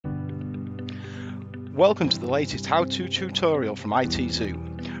Welcome to the latest how-to tutorial from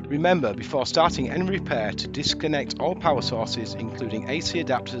ITZOO. Remember, before starting any repair, to disconnect all power sources, including AC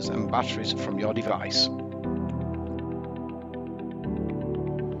adapters and batteries, from your device.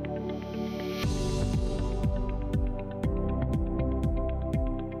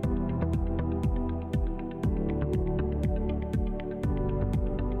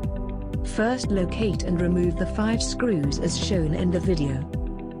 First, locate and remove the 5 screws as shown in the video.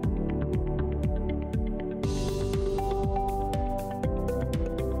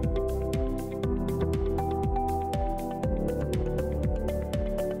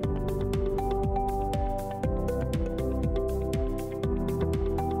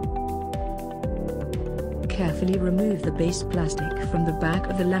 Carefully remove the base plastic from the back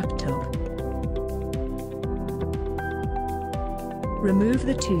of the laptop. Remove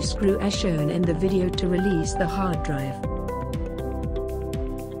the 2 screws as shown in the video to release the hard drive.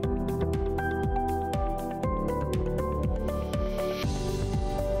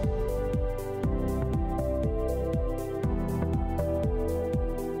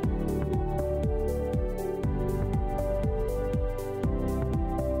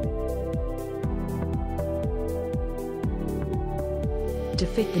 To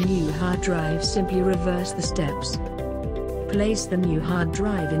fit the new hard drive, simply reverse the steps. Place the new hard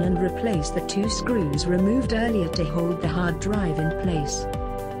drive in and replace the 2 screws removed earlier to hold the hard drive in place.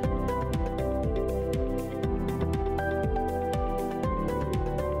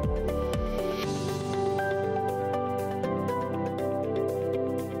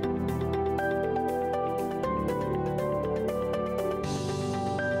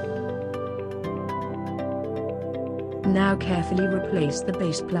 Now carefully replace the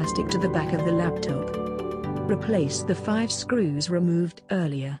base plastic to the back of the laptop. Replace the 5 screws removed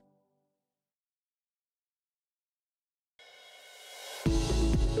earlier.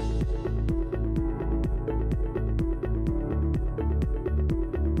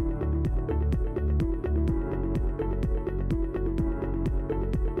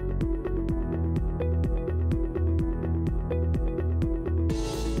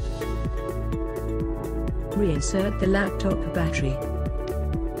 Reinsert the laptop battery.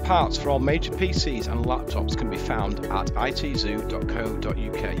 Parts for all major PCs and laptops can be found at itzoo.co.uk.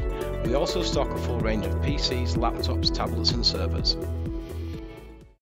 We also stock a full range of PCs, laptops, tablets and servers.